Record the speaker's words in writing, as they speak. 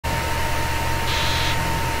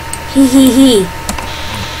Hee hee hee.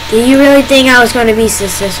 Did you really think I was going to be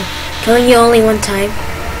successful? Killing you only one time?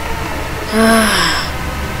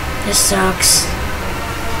 This sucks.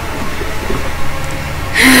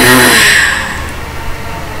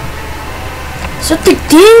 Shut the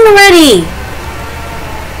game already!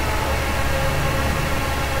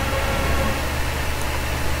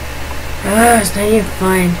 It's not even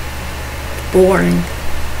fun. It's boring.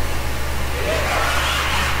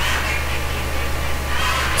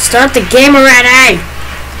 Start the game already!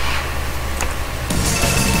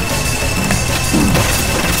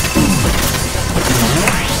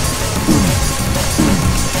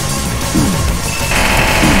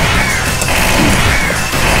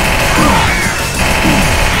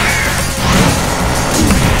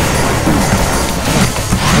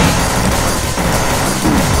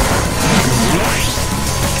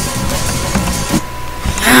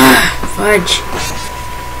 Fudge.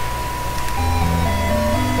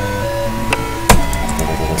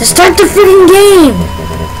 To start the freaking game!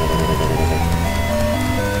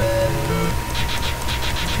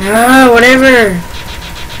 Whatever.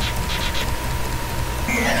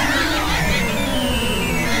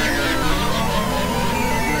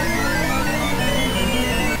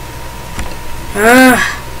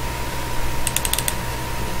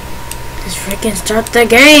 Just freaking start the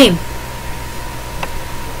game!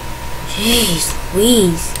 Jeez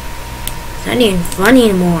Louise. It's not even funny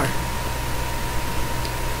anymore.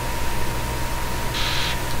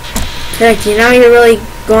 Heck, you know you're really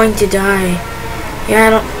going to die.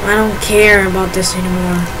 Yeah, I don't care about this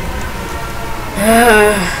anymore.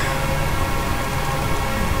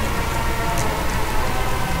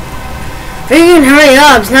 Freaking hurry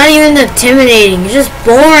up. It's not even intimidating. It's just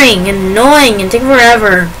boring and annoying and take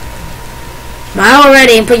forever. Smile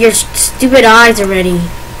already and put your stupid eyes already.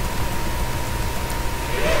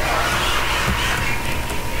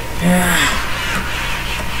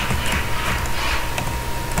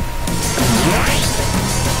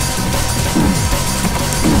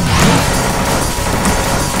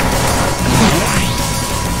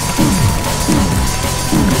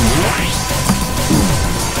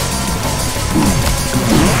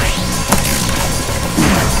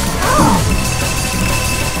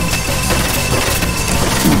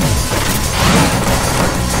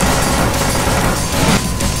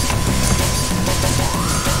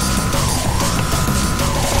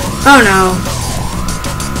 Oh no.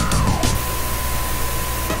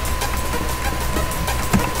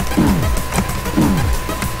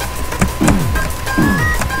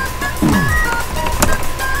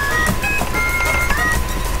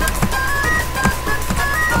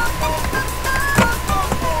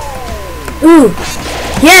 Ooh.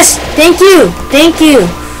 Yes, thank you. Thank you.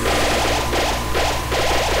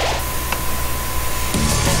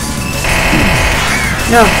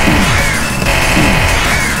 No.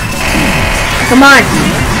 Come on.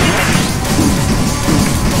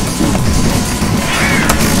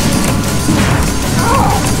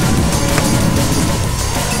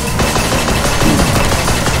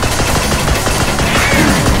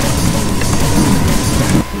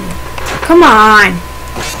 Come on.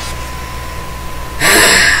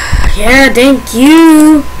 Yeah, thank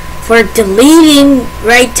you for deleting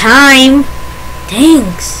right time.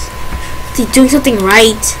 Thanks. You're doing something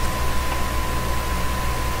right.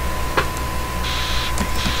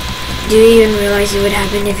 Do you even realize it would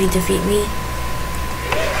happen if you defeat me?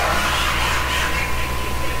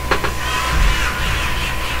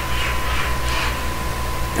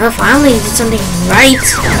 Oh, finally you did something right.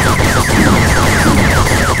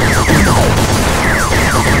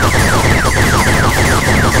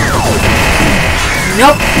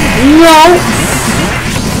 Nope. No.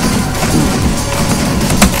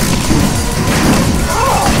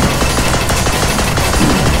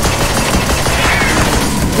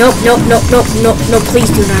 Nope, nope, nope, nope, nope, no, please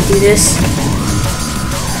do not do this.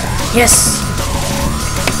 Yes.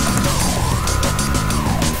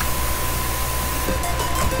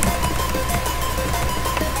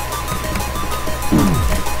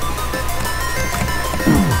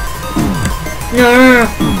 No, no, no.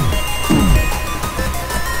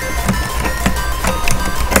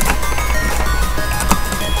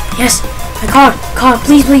 Yes, I caught,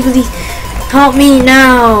 please, please, please. Help me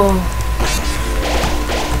now.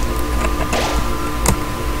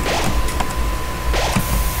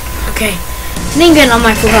 Okay, I didn't get on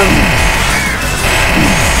my full health.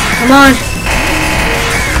 Come on.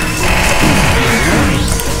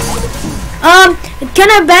 It's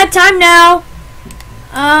kind of a bad time now.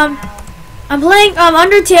 I'm playing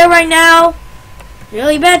Undertale right now.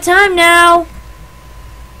 Really bad time now.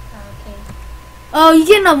 Okay. Oh, you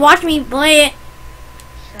can watch me play it.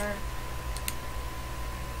 Sure.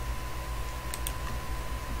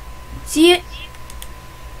 See it?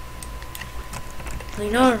 I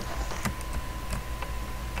know.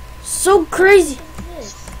 So crazy.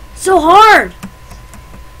 So hard.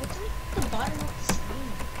 What's at the bottom of the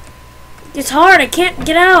screen? It's hard. I can't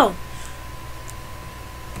get out.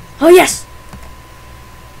 Oh, yes.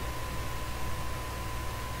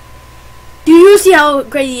 Do you see how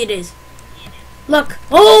crazy it is? Look.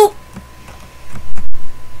 Oh!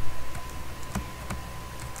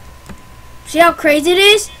 See how crazy it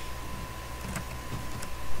is?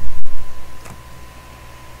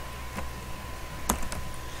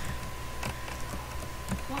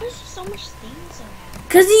 Why is there so much things around?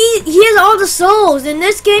 Because he has all the souls. In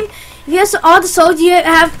this game, if he has all the souls, you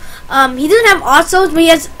have, he doesn't have all souls, but he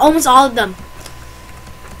has almost all of them.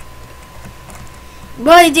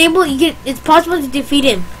 But it's possible to defeat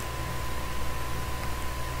him.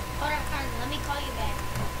 Hold on, let me call you back.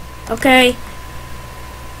 Okay.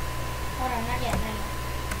 Hold on, not yet.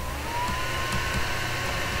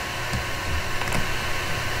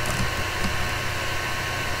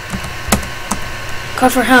 Call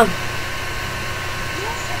for help.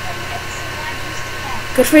 Yes,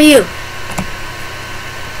 I Good for you.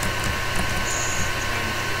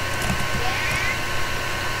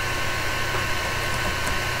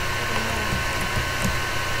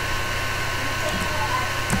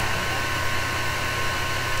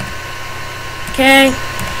 Okay.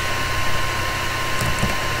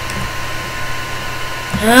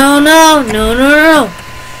 No.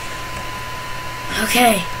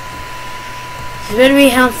 Okay. This better be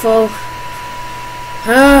helpful.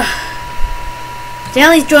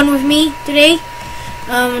 Stanley's joined with me today.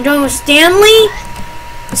 I'm joined with Stanley.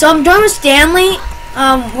 So I'm joined with Stanley.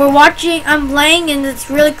 We're watching. I'm playing, and it's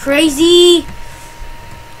really crazy.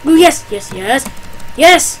 Ooh, yes.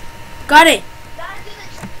 Got it.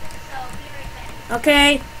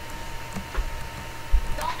 Okay.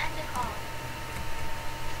 Don't end the call.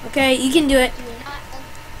 Okay, you can do it.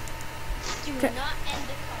 Do not end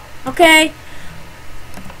the call. Okay.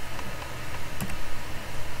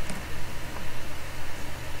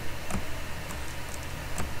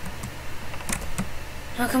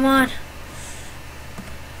 Oh, come on.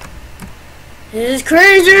 This is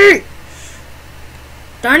crazy.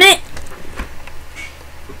 Darn it.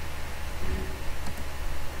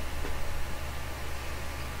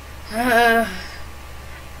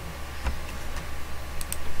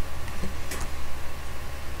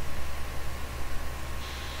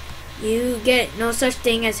 You get no such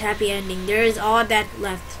thing as happy ending. There is all that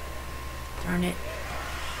left. Darn it.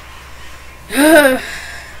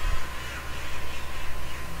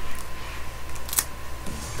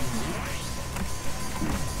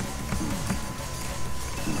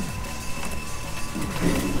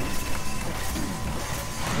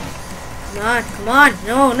 Come on.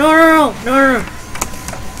 No.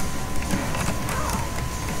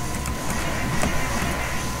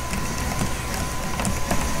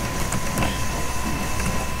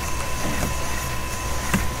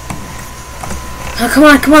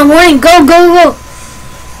 Oh, come on, Warning, go.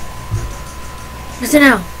 What's it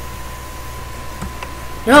now?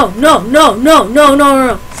 No.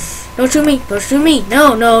 Don't shoot me.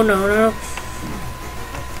 No.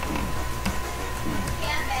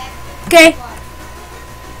 Okay.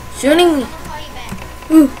 Shooting me.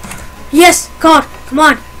 Ooh. Yes, caught. Come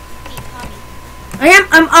on.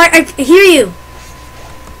 I hear you.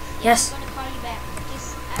 Yes.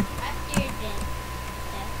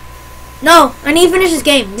 No, I need to finish this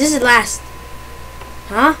game. This is last.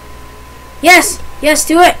 Huh? Yes,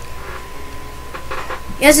 do it.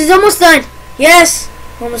 Yes, it's almost done. Yes,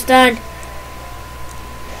 almost done.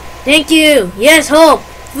 Thank you. Yes, hope.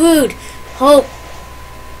 Food. Hope.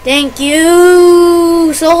 Thank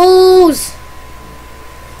you. Souls.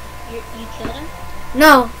 You killed him?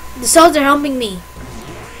 No, the souls are helping me.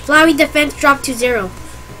 Flowey defense dropped to 0.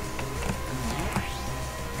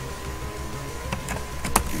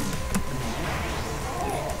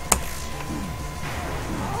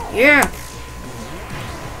 Yeah.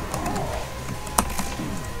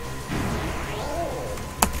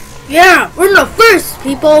 Yeah, we're the first,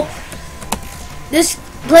 people. This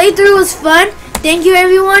playthrough was fun. Thank you,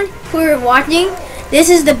 everyone, for watching. This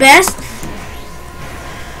is the best.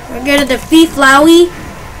 We're gonna defeat Flowey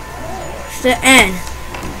to the end.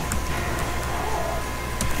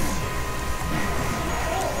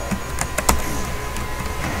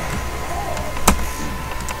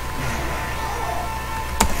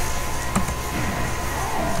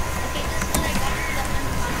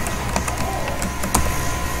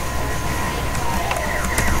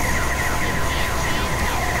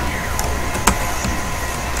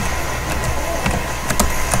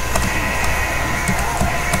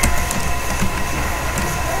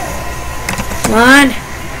 Come on.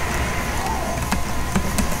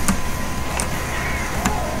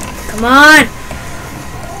 Come on.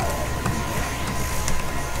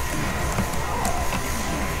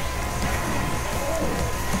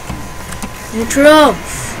 Neutral.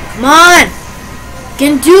 Come on. You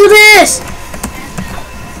can do this.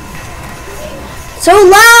 So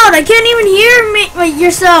loud. I can't even hear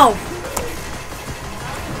yourself.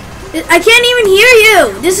 I can't even hear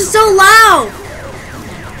you. This is so loud.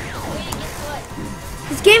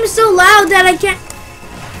 This game is so loud that I can't.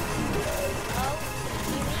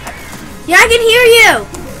 Yeah, I can hear you.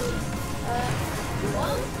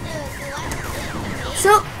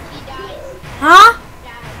 So, huh?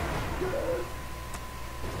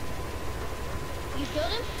 You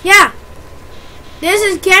killed him? Yeah.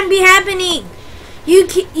 Can't be happening.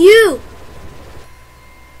 You.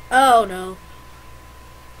 Oh no.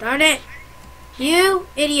 Darn it. You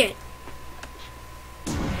idiot.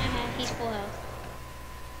 He's full health.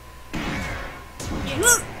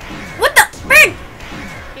 What the frick?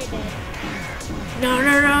 You're dead. No.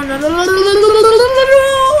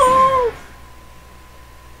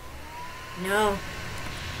 No.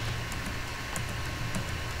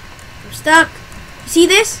 I'm stuck. You see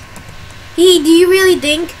this? Do you really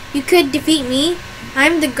think you could defeat me?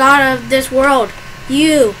 I'm the god of this world.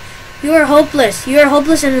 You are hopeless. You are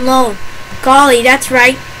hopeless and alone. Golly, that's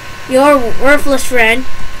right. Your worthless friend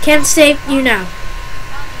can't save you now.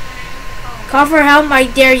 Call for help, I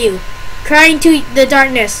dare you. Cry into the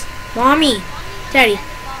darkness. Mommy. Daddy.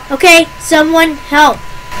 Okay, someone help.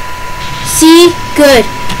 See? Good.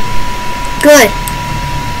 Good.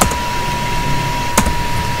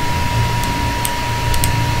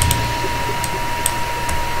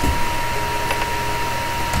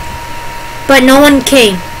 But no one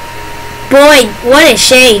came. Boy, what a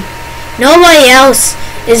shame. Nobody else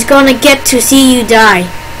is gonna get to see you die.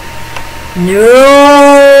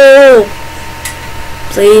 No!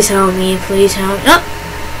 Please help me, please help me. Oh!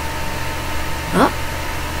 Oh!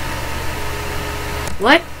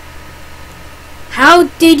 What? How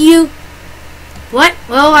did you... What?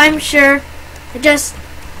 Well, I'm sure. I just...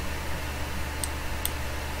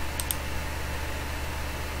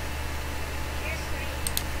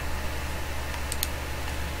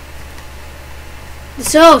 The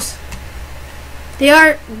souls. They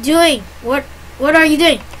are doing. What are you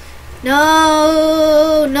doing?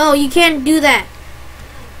 No, you can't do that.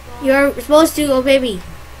 You're supposed to obey me.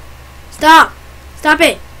 Stop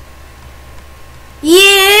it.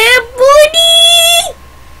 Yeah, buddy.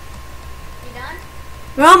 You done?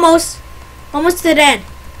 We're almost to the end.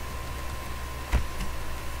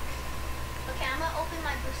 Okay, I'm gonna open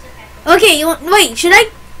my booster pack. Okay, wait, should I?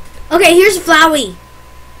 Okay, here's Flowey.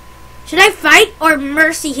 Should I fight or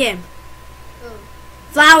mercy him? Who?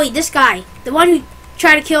 Flowey, this guy. The one who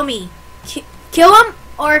tried to kill me. Kill him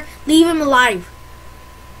or leave him alive?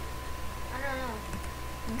 I don't know.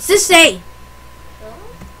 Just say. Kill him?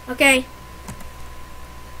 Okay.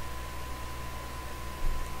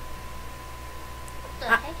 What the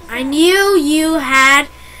heck is I that? knew you had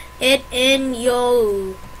it in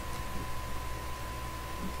you.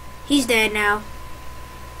 He's dead now.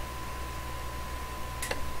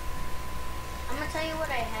 I'm gonna tell you what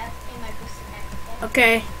I have in my booster pack,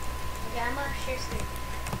 okay? Okay. Okay, I'm gonna share screen.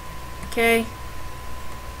 Okay.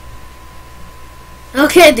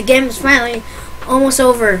 Okay, the game is finally almost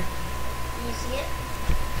over. Can you see it?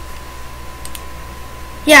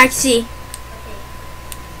 Yeah, I can see. Okay.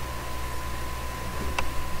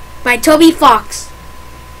 By Toby Fox.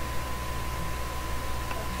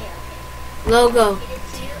 Okay. Logo. Read it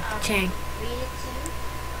to you. Chang. Read it to you.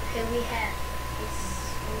 Okay, we have a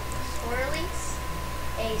Swirlies,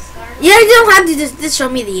 a Scarlet. Yeah, you don't have to just show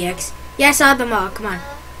me the X. Yeah, I saw them all. Come on.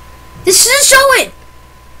 Just show it.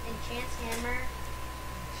 Enchant's Hammer,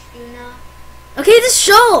 Stuna, Okay, just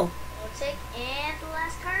show. Voltic, and the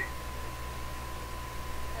last card.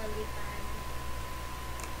 Leafine.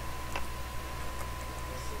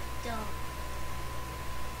 This is dumb.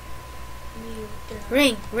 You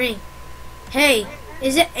dumb. Ring. Hey,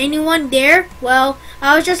 is it anyone there? Well,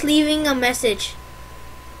 I was just leaving a message.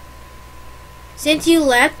 Since you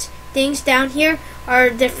left, things down here are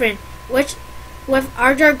different. With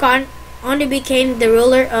Ardra gone, Oni became the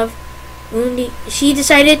ruler of Undi. She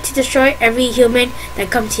decided to destroy every human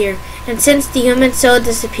that comes here. And since the human soul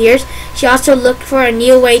disappears, she also looked for a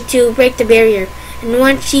new way to break the barrier. And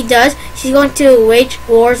when she does, she's going to wage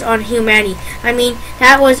wars on humanity. I mean,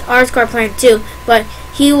 that was Arskar's plan too, but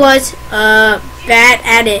he was bad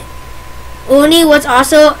at it. Uni was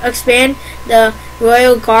also expand the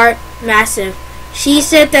Royal Guard massive. She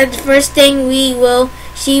said that the first thing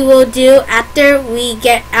she will do after we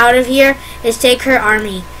get out of here is take her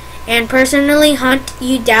army and personally hunt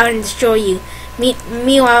you down and destroy you.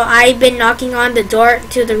 Meanwhile, I've been knocking on the door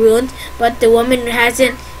to the ruins, but the woman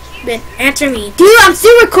hasn't been answering me. Dude, I'm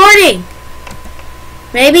still recording!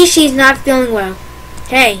 Maybe she's not feeling well.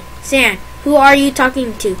 Hey, San, who are you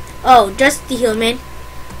talking to? Oh, just the human.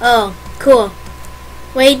 Oh, cool.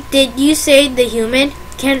 Wait, did you say the human?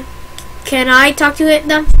 Can I talk to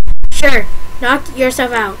them? Sure. Knock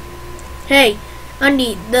yourself out. Hey,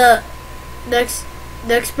 Undy, the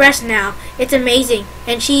express now. It's amazing.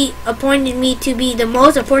 And she appointed me to be the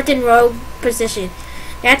most important rogue position.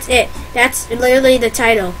 That's it. That's literally the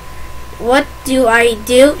title. What do I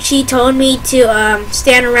do? She told me to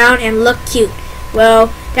stand around and look cute.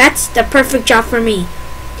 Well, that's the perfect job for me.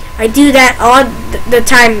 I do that all the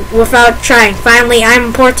time without trying. Finally, I'm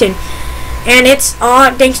important. And it's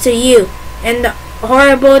all thanks to you. And the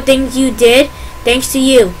horrible things you did, thanks to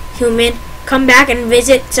you, human. Come back and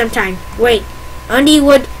visit sometime. Wait, Undy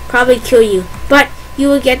would probably kill you. But you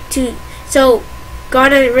will get to... So,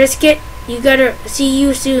 gotta risk it? You gotta see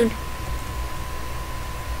you soon.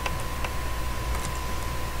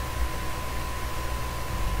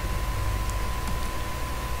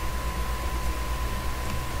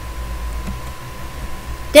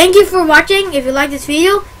 Thank you for watching. If you like this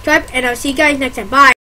video, subscribe, and I'll see you guys next time. Bye.